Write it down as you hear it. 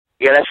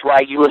Yeah, that's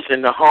right. You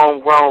listen to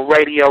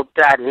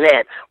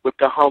homegrownradio.net with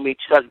the homie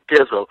Chuck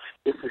Dizzle.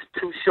 This is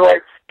Too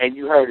Short, and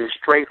you heard it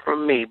straight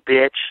from me,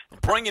 bitch.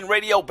 Bringing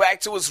radio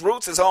back to its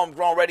roots is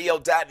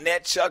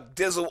homegrownradio.net. Chuck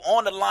Dizzle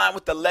on the line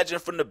with the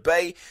legend from the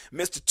Bay,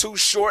 Mr. Too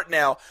Short.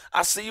 Now,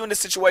 I see you in this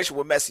situation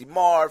with Messy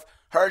Marv.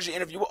 Heard your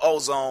interview with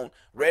Ozone.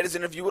 Read his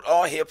interview with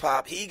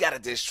ALLHIPHOP. He got a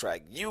diss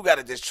track. You got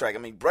a diss track. I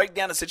mean, break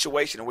down the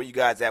situation and where you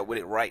guys at with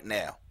it right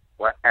now.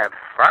 Well, at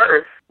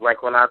first,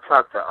 like when I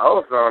talked to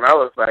Ozone, I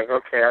was like,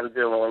 okay, I'm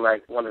dealing with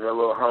like one of the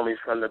little homies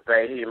from the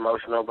Bay. He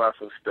emotional about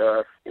some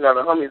stuff. You know,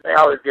 the homies, they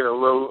always get a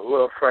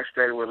little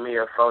frustrated with me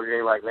or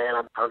Fogy. Like, man,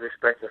 I was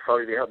expecting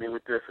Fogy to help me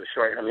with this or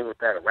Short help me with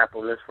that or rap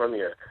on this for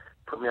me or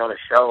put me on a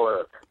show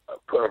or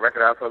put a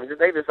record out for me.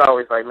 They just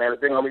always like, man, if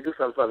they're going to do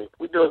something for me,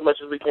 we do as much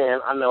as we can.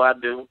 I know I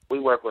do. We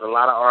work with a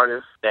lot of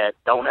artists that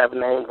don't have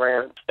name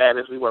brand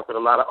status. We work with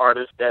a lot of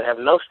artists that have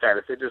no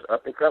status. They're just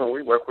up and coming.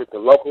 We work with the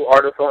local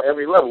artists on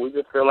every level. We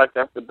just feel like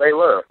that's the Bay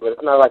love. But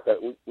it's not like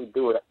that. We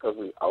do it because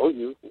we owe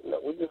you.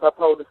 We just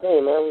uphold the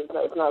thing, man.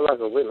 It's not like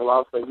a written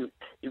law saying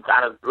you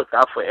got to look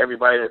out for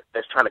everybody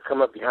that's trying to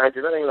come up behind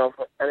you. That ain't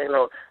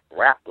no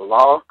rap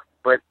law.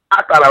 But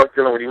I thought I was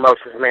dealing with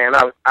emotions, man.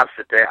 I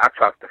sit there. I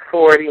talked to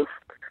 40.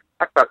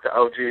 I talked to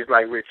OGs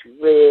like Richie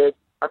Red.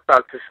 I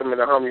talked to some of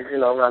the homies,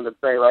 around the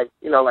Bay, like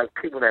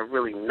people that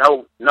really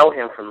know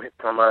him from his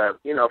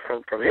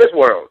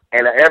world.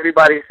 And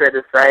everybody said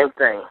the same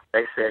thing.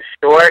 They said,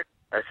 Short,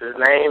 that's his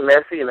name,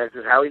 Messy, and that's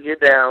just how he get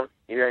down.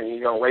 You're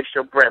going to waste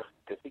your breath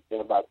because in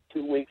about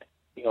 2 weeks,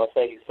 he's going to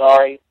say he's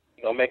sorry.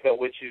 He's going to make up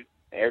with you.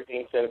 And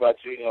everything he said about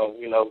you,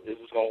 this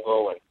is going to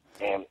go away.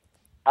 And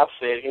I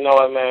said, you know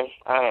what, man?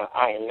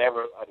 I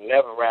never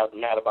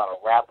mad about a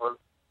rapper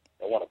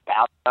that want to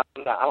battle. I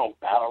don't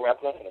battle rap.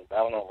 I don't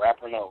battle no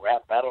rapper, no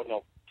rap battle,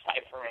 no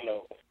cipher,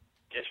 no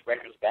just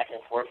records back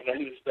and forth and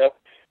any stuff.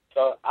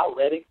 So I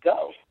let it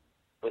go.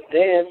 But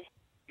then,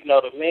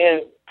 the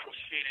man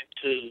proceeded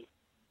to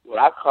what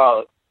I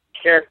call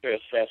character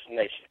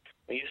assassination.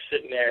 When you're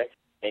sitting there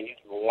and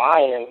you're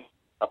lying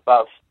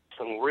about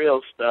some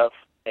real stuff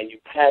and you're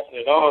passing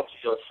it on to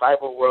your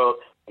cyber world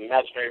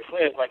imaginary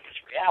friends like it's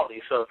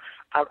reality. So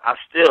I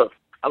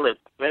let,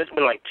 man, it's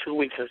been like 2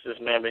 weeks since this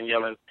man been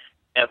yelling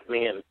F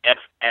me and F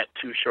at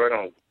Too Short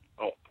on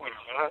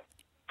Twitter.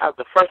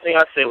 The first thing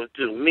I said was,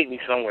 dude, meet me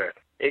somewhere.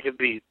 It could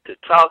be to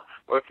talk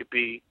or it could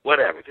be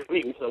whatever. Just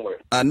meet me somewhere.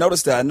 I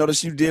noticed that. I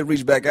noticed you did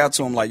reach back out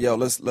to him like, yo,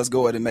 let's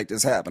go ahead and make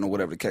this happen or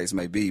whatever the case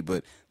may be.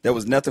 But there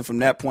was nothing from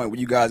that point where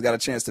you guys got a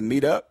chance to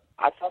meet up?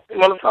 I talked to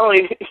him on the phone.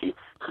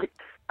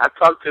 I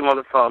talked to him on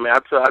the phone, man. I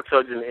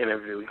told you in the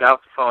interview. We got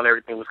off the phone,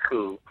 everything was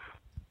cool.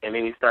 And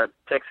then he started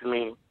texting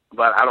me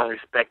about I don't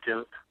respect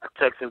him. I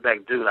texted him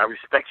back, dude, I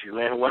respect you,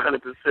 man,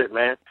 100%,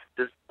 man.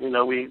 Just, we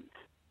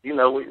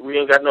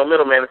ain't got no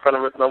middleman in front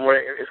of us no more.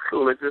 It's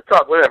cool. Let's just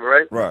talk, whatever,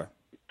 right? Right.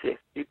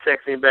 He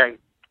texts me back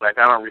like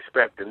I don't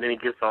respect him. Then he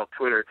gets on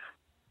Twitter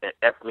and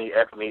F me.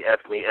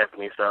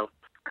 So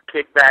I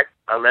kicked back.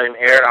 I let him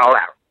air it all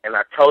out. And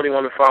I told him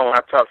on the phone when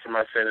I talked to him,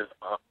 I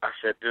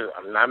said, dude,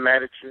 I'm not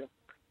mad at you,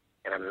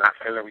 and I'm not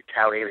going to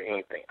retaliate or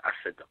anything. I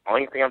said, the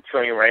only thing I'm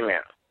telling you right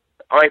now,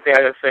 the only thing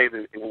I can say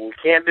that what we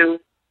can't do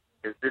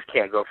is this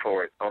can't go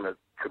forward on the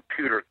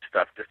computer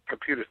stuff. This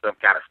computer stuff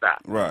got to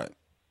stop. Right.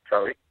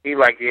 So he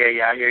like,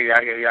 yeah, I hear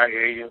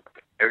you.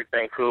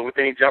 Everything cool. But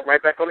then he jumped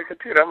right back on the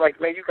computer. I'm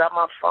like, man, you got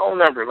my phone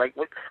number. Like,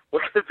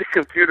 what is the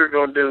computer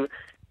going to do?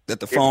 That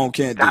the phone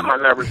can't do. Got my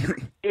number.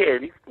 Yeah,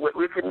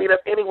 we could meet up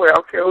anywhere. I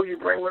don't care who you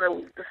bring, whatever.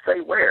 Just say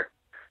where.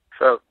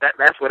 So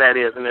that's what that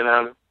is. And then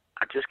I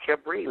just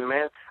kept reading,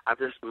 man. I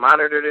just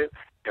monitored it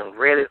and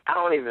read it. I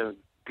don't even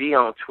be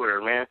on Twitter,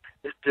 man.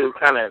 This dude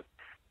kind of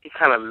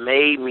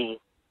made me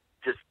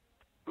just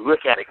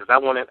look at it because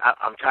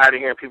I'm tired of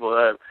hearing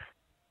people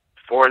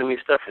forwarding me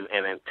stuff and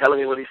telling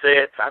me what he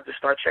said. So I just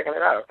start checking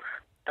it out.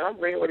 And I'm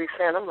reading what he's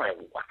saying. I'm like,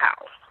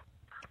 wow.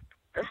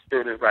 This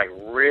dude is like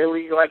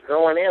really like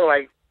going in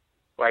like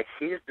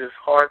he's this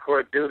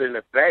hardcore dude in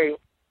the Bay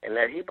and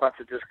that he about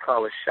to just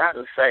call a shot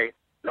and say,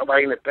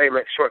 nobody in the Bay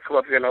let Short come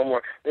up here no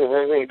more. We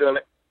ain't doing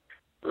it.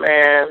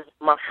 Man,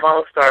 my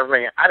phone started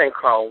ringing. I didn't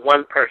call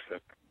one person.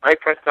 The only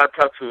person I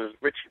talked to was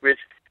Richie Rich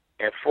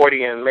and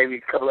 40 and maybe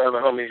a couple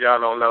other homies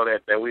y'all don't know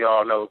that we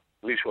all know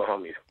mutual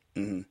homies.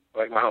 Mm-hmm.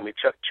 Like my homie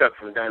Chuck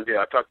from Dundee.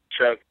 I talked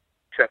to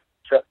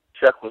Chuck.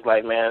 Chuck was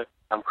like, man,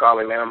 I'm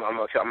calling, man.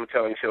 I'm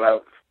telling you chill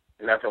out.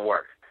 Nothing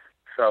works.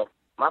 So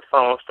my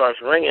phone starts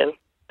ringing,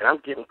 and I'm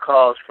getting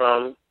calls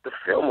from the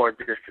Fillmore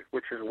district,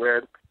 which is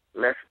where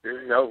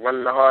messages,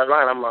 running the hard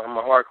line. I'm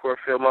a hardcore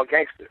Fillmore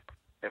gangster.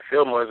 And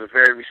Fillmore is a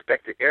very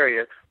respected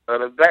area of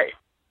the Bay.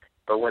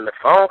 But when the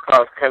phone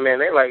calls come in,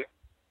 they like,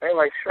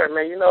 sure,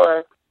 man, you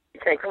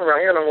can't come around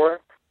here no more.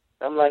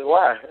 I'm like,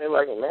 why? They're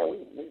like, man,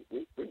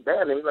 we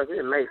bad. And he's like, we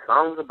done made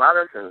songs about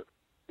us, and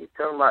he's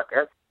talking about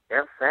F.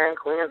 San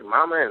Quinn's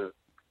mama, and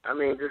I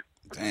mean, just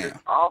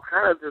all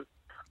kind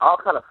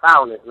of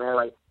foulness, man.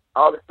 Like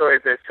all the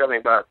stories they're telling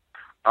about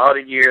all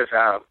the years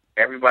how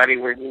everybody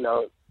were,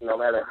 no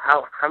matter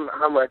how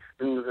much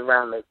dudes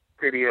around the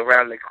city,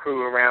 around the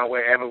crew, around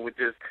wherever would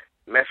just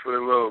mess with a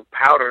little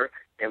powder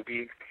and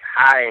be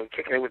high and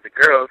kicking it with the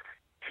girls.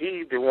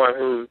 He's the one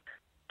who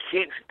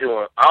keeps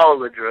doing all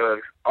the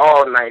drugs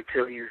all night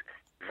till he's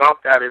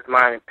zonked out his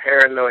mind and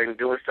paranoid and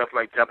doing stuff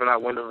like jumping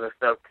out windows and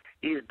stuff.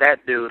 He's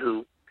that dude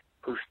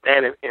who's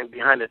standing in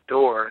behind the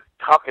door,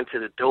 talking to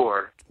the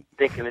door,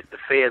 thinking it's the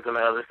feds on the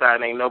other side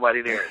and ain't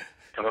nobody there.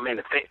 So, man,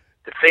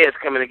 the feds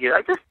coming to get,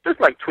 like, just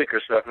like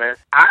tweaker stuff, man.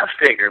 I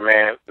figure,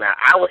 man, now,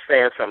 I was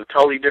saying something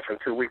totally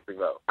different 2 weeks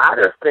ago. I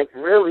just think,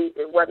 really,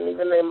 it wasn't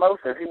even the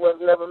emotions. He was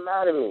never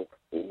mad at me.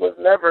 He was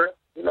never,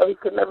 he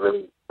could never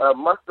really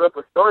muster up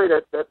a story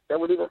that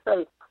would even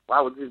say,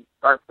 why would you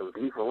start some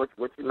beef or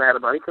what you mad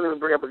about? He couldn't even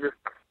bring up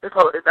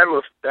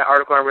that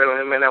article I read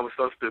on him, man, that was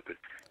so stupid.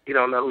 He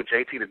don't know who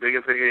JT the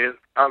Bigger Figure is.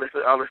 All this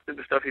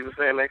stupid stuff he was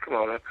saying, man, come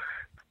on, man.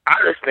 I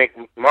just think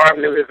Marv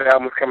knew his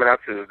album was coming out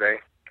Tuesday.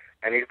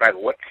 And he's like,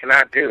 what can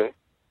I do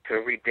to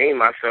redeem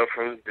myself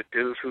from the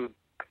dudes who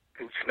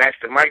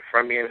snatched the mic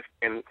from me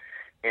in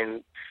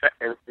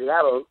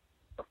Seattle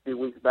a few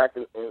weeks back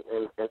and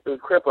threw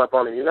crip up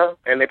on it,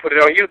 And they put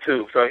it on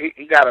YouTube. So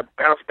he got to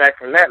bounce back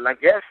from that. And I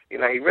guess, he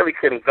really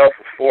couldn't go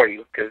for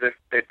 40 because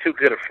they're too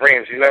good of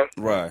friends,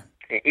 Right.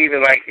 And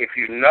even, like, if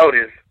you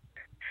notice,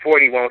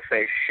 40 won't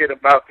say shit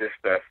about this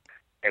stuff.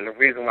 And the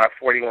reason why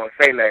 40 won't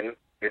say nothing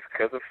is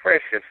because of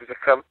friendships. There's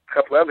a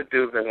couple other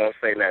dudes that won't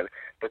say nothing.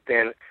 But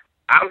then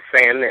I'm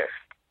saying this.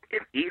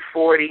 If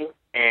E40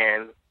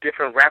 and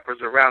different rappers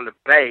around the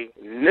Bay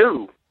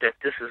knew that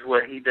this is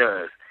what he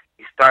does,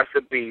 he starts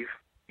a beef,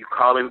 you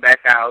call him back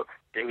out,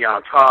 then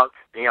y'all talk,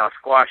 then y'all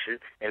squash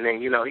it, and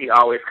then, he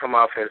always come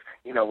off as,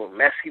 with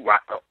Mess, he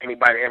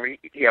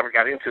ever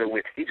got into it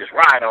with, he just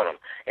ride on him.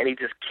 And he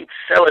just keeps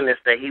selling this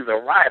that he's a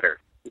rider.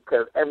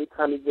 Because every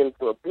time he gets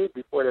into a beef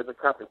before there's a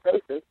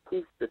confrontation,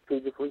 he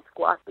strategically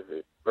squashes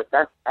it. But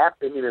that's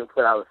after he didn't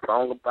put out a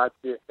song about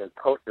it and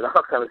posted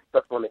all kind of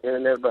stuff on the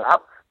internet. But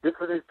this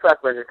was his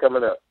track record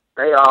coming up.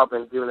 They all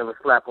been giving him a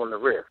slap on the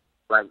wrist.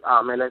 Like,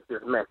 oh, man, that's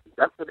just messy.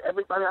 That's what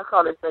everybody I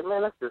call, they say,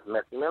 man, that's just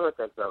messy. Man, let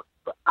that go.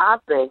 But I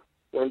think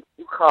when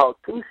you call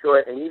Too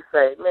Short and you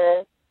say,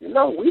 man, we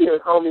the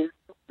homies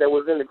that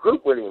was in the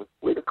group with him.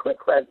 We the Click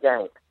Clack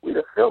gang. We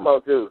the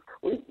Fillmore dudes.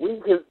 We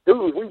his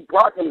dudes. We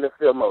brought him to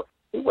Fillmore.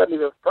 He wasn't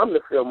even from the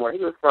Fillmore. He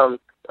was from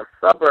the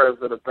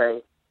suburbs of the Bay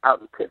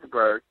out in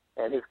Pittsburgh,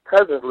 and his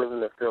cousins lived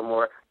in the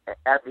Fillmore. And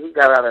after he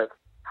got out of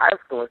high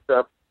school and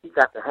stuff, he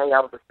got to hang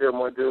out with the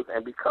Fillmore dudes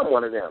and become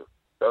one of them.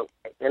 So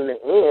in the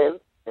end,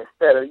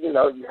 instead of,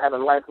 you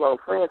having lifelong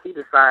friends, he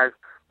decides,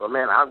 well,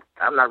 man,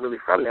 I'm not really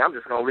from there. I'm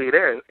just going to leave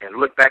there and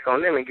look back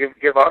on them and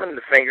give all them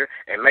the finger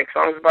and make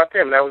songs about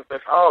them.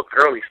 That's all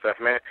girly stuff,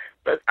 man.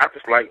 But I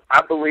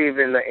believe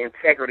in the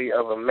integrity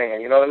of a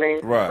man. You know what I mean?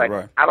 Right,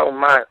 right. I don't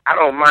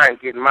mind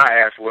getting my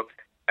ass whooped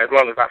as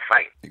long as I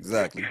fight.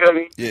 Exactly. You feel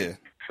me? Yeah.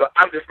 So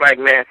I'm just like,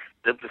 man,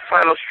 the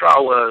final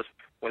straw was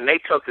when they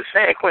took the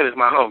San Quinn is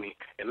my homie,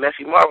 and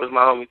Messy Marv is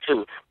my homie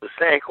too. But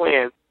San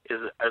Quinn is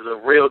a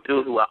real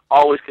dude who I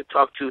always could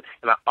talk to,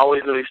 and I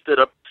always knew he stood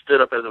up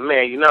as a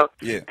man,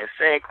 Yeah. And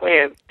San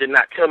Quinn did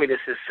not tell me this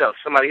himself.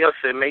 Somebody else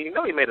said, man,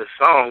 he made a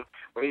song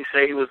where he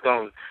said he was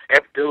going to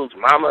F dude's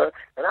mama.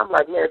 And I'm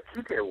like, man,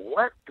 you did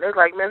what? They're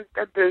like, man,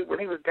 that dude, when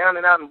he was down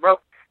and out and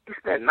broke, he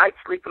spent nights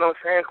sleeping on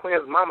San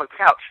Quinn's mama's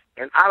couch.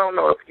 And I don't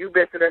know if you've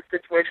been through that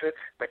situation,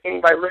 but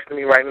anybody listening to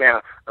me right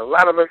now, a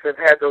lot of us have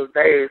had those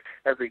days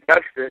as a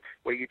youngster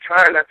where you're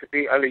trying not to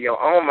be under your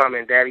own mom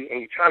and daddy, and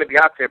you're trying to be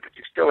out there, but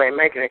you still ain't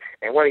making it,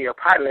 and one of your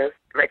partners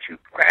lets you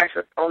crash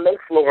on their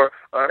floor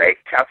or their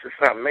couch or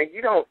something. Man,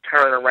 you don't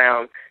turn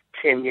around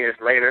 10 years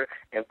later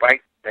and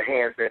bite the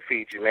hands that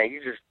feed you, man.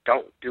 You just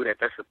don't do that.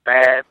 That's a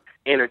bad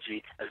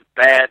energy. That's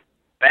bad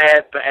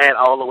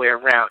all the way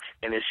around.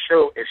 And it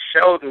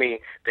showed me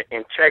the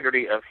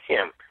integrity of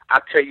him.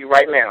 I'll tell you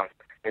right now,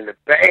 in the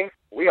Bay,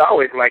 we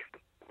always liked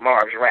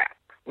Marv's rap.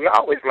 We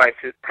always liked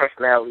his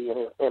personality and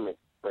his image.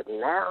 But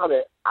now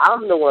that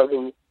I'm the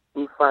one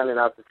who's finding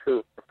out the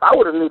truth, if I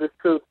would have knew this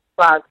truth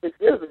 5, 6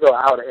 years ago,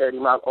 I would have aired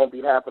him out on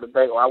behalf of the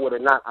Bay, or I would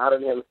have not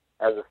honored him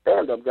as a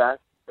stand-up guy.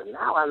 But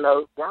now I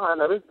know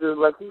this dude,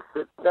 like, he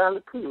sits down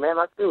the key, man.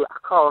 I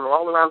call him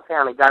all around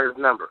town and got his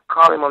number.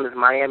 Call him on his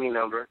Miami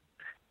number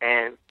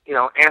and,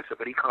 answer.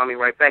 But he called me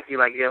right back. He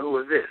like, yeah, who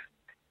is this?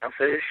 I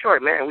said, it's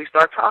Short, man. And we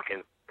start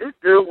talking. This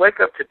dude wake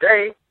up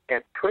today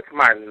and put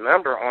my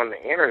number on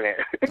the internet.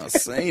 I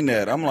seen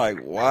that. I'm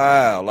like,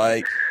 wow.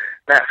 Like,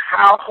 now,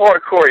 how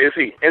hardcore is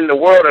he in the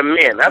world of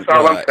men? That's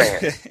all I'm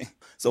saying.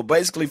 So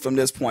basically from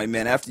this point,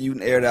 man, after you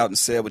aired out and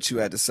said what you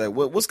had to say,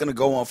 what's going to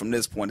go on from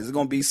this point? Is it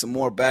going to be some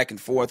more back and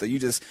forth, or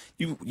you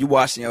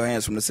washing your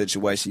hands from the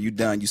situation? You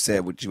done, you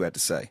said what you had to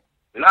say?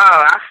 No,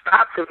 I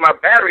stopped because my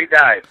battery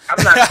died.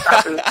 I'm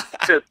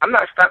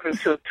not stopping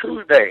till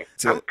Tuesday.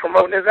 I'm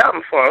promoting his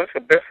album for him. It's the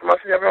best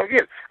promotion ever gonna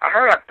get. I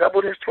heard I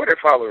doubled his Twitter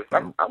followers.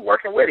 I'm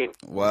working with him.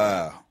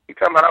 Wow. He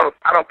talking about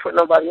I don't put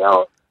nobody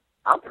on.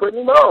 I'm putting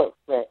him on.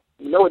 Man,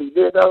 you know what he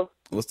did though?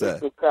 What's that?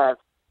 Some cats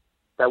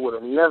that would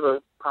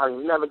have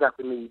probably never got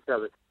to meet each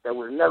other. That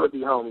would never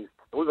be homies.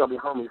 We're gonna be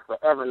homies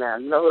forever now.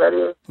 You know who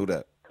that is? Who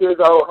that? His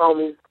old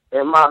homies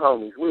and my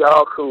homies. We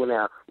all cool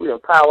now. We done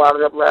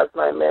powwowed up last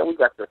night, man. We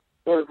got the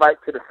invite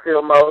to the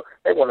Fillmore.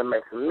 They want to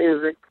make some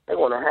music. They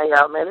want to hang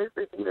out, man.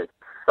 There's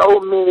so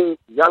many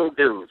young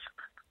dudes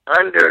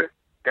under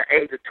the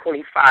age of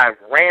 25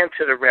 ran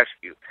to the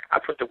rescue. I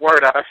put the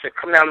word out. I said,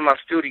 come down to my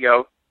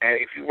studio, and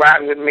if you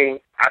riding with me,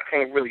 I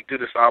can't really do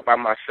this all by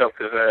myself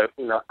because, I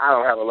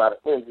don't have a lot of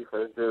energy for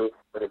this dude.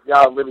 But if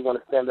y'all really want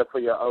to stand up for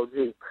your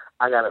OG,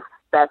 I got a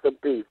stack of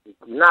beats,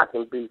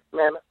 knocking beats.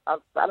 Man, I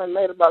done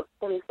made about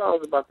 20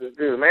 songs about this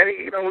dude, man.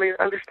 You don't really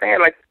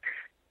understand. Like,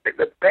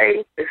 the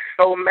Bay is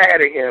so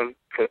mad at him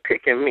for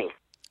picking me.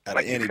 Out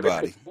of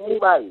anybody.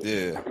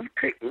 Yeah. He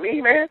picked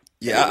me, man.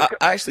 Yeah,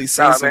 I actually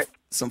seen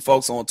some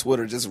folks on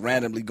Twitter just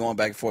randomly going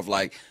back and forth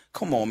like,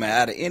 come on, man,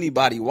 out of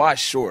anybody, why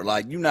Short?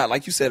 Like, you're not,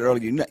 like you said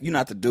earlier, you're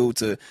not the dude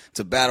to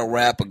battle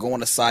rap or go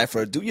on a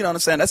cypher. You know what I'm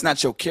saying? That's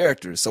not your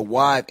character. So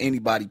why if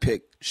anybody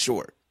pick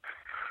Short?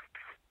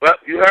 Well,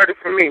 you heard it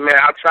from me, man.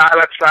 I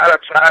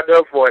tried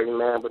to avoid it,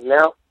 man. But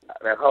now,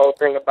 that whole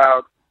thing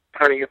about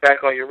turning your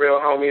back on your real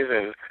homies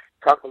and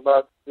talking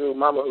about your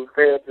mama who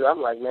failed you, I'm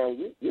like, man,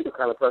 you the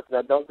kind of person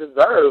that don't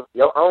deserve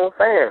your own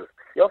fans.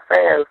 Your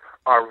fans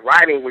are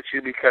riding with you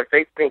because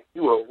they think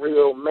you a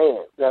real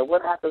man. Now,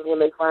 what happens when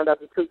they find out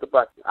the truth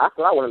about you? That's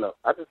what I want to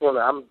know.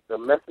 I'm the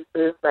message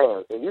to his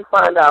fans. And you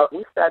find out,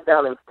 we sat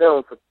down and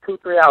filmed for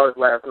 2-3 hours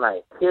last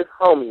night. His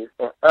homies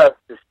and us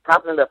just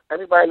chopping it up.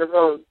 Everybody in the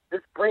room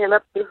just bringing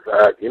up this,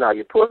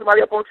 you pull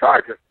somebody up on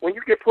charges. When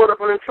you get pulled up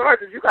on them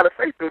charges, you got to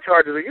face them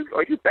charges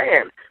or you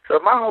banned. So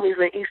if my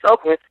homies in East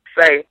Oakland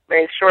say,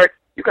 man, Short,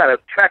 you got a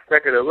track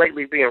record of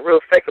lately being real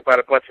fake about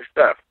a bunch of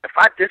stuff. If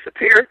I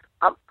disappear,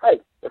 I'm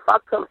fake. If I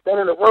come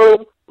stand in a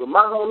room with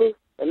my homies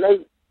and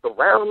they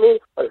surround me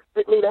or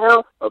sit me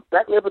down or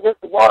back me up against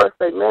the wall and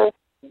say, man,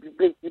 you've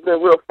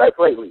been real fake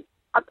lately,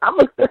 I'm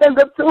going to stand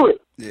up to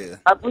it. Yeah.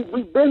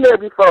 We've been there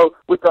before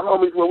with the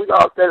homies where we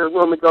all stand in a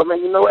room and go, man,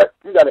 you know what?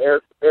 You got to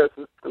air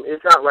some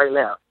ish out right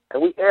now.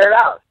 And we air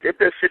it out. If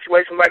there's a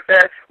situation like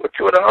that where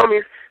two of the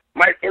homies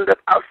might end up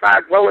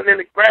outside rolling in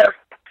the grass,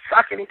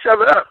 socking each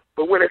other up.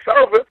 But when it's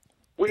over,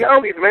 we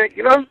homies, man.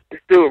 You know, this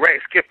dude, right,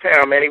 skip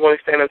town, man. He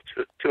won't stand up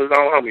to his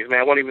own homies,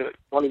 man. Won't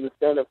even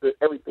stand up to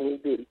everything he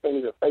did. He can't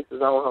even face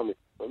his own homies.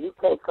 When you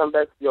can't come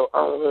back to your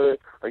own hood,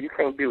 or you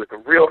can't be with the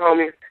real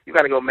homies, you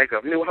got to go make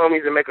up new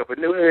homies and make up a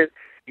new hood.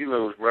 You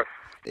lose, bro.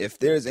 If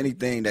there's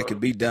anything that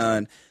could be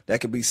done, that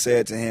could be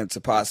said to him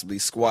to possibly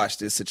squash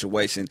this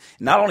situation,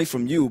 not only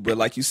from you, but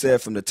like you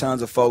said, from the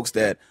tons of folks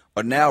that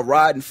are now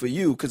riding for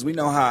you, because we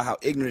know how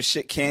ignorant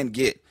shit can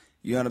get.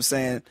 You know what I'm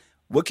saying?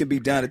 What can be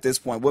done at this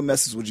point? What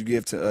message would you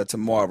give to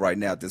Marv right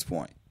now at this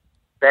point?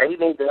 That he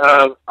needs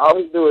to, all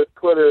he do is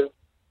Twitter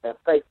and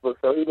Facebook,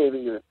 so he needs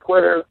to use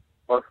Twitter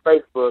or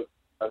Facebook,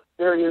 a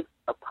serious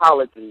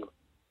apology,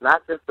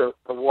 not just the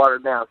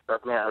watered down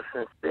stuff, man, a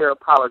sincere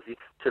apology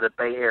to the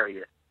Bay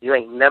Area. You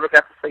ain't never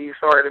got to say you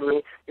sorry to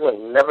me. You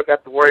ain't never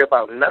got to worry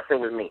about nothing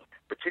with me.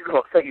 But you're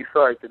going to say you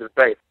sorry to the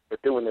Bay for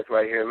doing this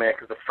right here, man,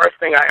 because the first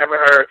thing I ever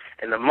heard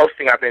and the most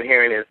thing I've been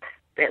hearing is,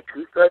 damn,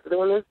 Too Short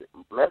doing this,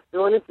 Mess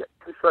doing this,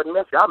 Too Short and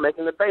Mess, y'all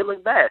making the Bay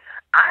look bad.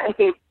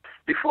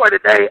 Before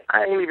today,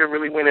 I ain't even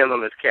really went in on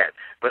this cat.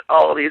 But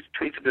all these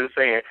tweets have been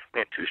saying,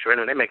 man, Too Short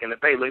and they're making the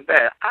Bay look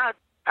bad. I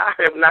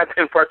have not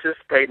been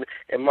participating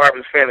in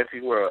Marvin's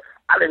fantasy world.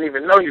 I didn't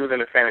even know he was in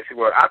the fantasy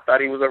world. I thought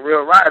he was a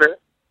real writer.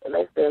 And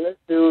they saying this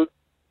dude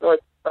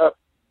starts up,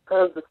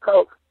 turns the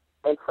coke,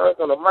 and turns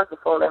on the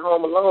microphone at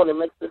home alone and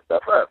makes this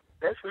stuff up.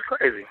 That's just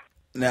crazy.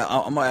 Now,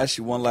 I'm going to ask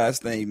you one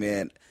last thing,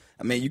 man.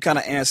 I mean, you kind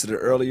of answered it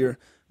earlier,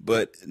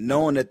 but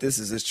knowing that this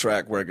is his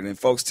track record and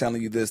folks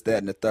telling you this, that,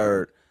 and the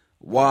third,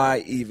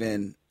 why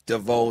even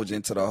divulge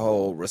into the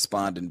whole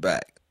responding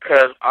back?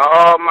 Because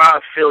all my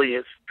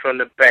affiliates from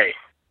the Bay,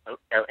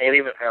 and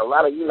even a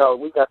lot of,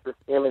 we got this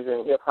image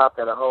in hip-hop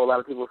that a whole lot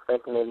of people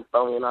faking it and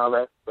phony and all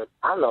that, but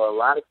I know a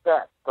lot of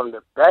cats from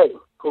the Bay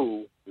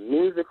who,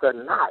 music or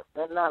not,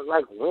 they're not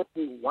like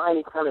wimpy,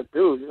 whiny kind of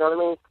dudes, you know what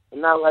I mean?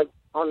 They're not like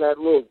on that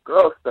little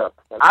girl stuff.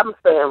 And I'm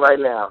saying right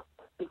now,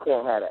 he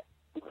can't have that.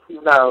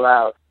 He's not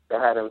allowed to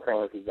have them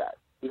fans he got.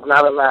 He's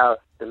not allowed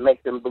to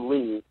make them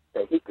believe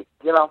that he could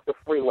get off the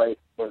freeway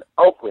in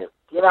Oakland,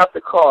 get out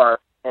the car,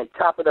 and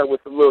chop it up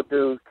with some little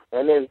dudes,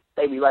 and then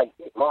they be like,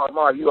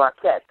 Marv, you our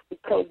cat. He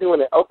can't do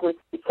it in Oakland.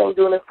 He can't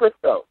do it in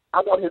Frisco.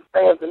 I want his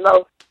fans to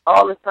know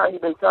all this time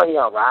he's been telling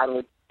y'all, riding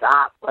with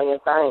Doc, playing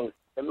things.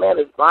 The man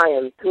is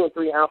buying 2 and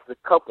 3 ounces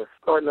of coke and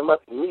storing them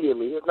up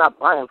immediately. He's not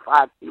buying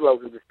 5 kilos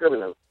and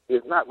distributing them. He's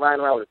not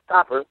riding around with a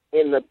stopper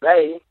in the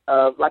Bay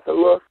like a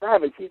little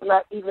savage. He's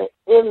not even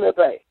in the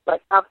Bay.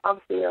 Like, I'm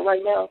sitting here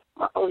right now.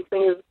 My only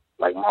thing is,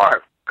 like,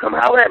 Marv, come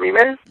holler at me,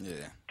 man.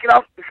 Yeah. Get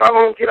off the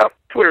phone, get off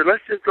Twitter.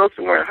 Let's just go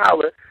somewhere and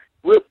holler.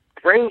 We'll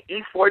bring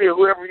E40 or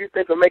whoever you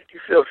think will make you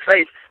feel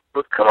safe,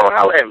 but come on,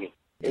 holler at me.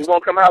 And he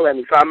won't come holler at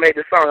me. So I made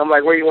the song. I'm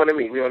like, where you want to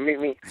meet? You want to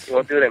meet me? You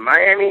want to do it in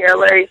Miami,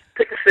 L.A.?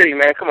 Pick a city,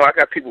 man. Come on, I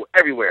got people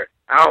everywhere.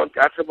 I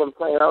trip on the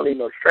plane. I don't need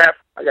no straps.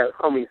 I got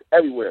homies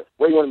everywhere.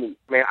 Where you want to meet?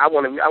 Man, I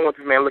want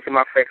this man to look in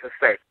my face and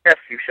say, F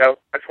you, show.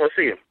 I just want to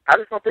see him. I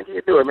just don't think he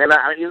can do it, man.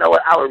 You know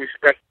what? I would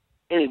respect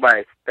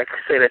anybody that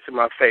could say that to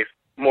my face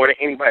more than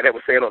anybody that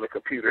would say it on the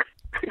computer.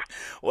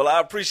 Well, I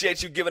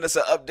appreciate you giving us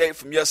an update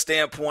from your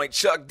standpoint.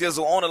 Chuck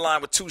Dizzle on the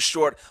line with Too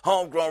Short,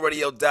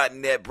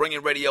 homegrownradio.net,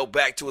 bringing radio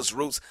back to its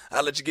roots.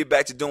 I'll let you get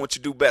back to doing what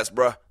you do best,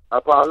 bruh.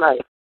 Up all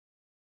night.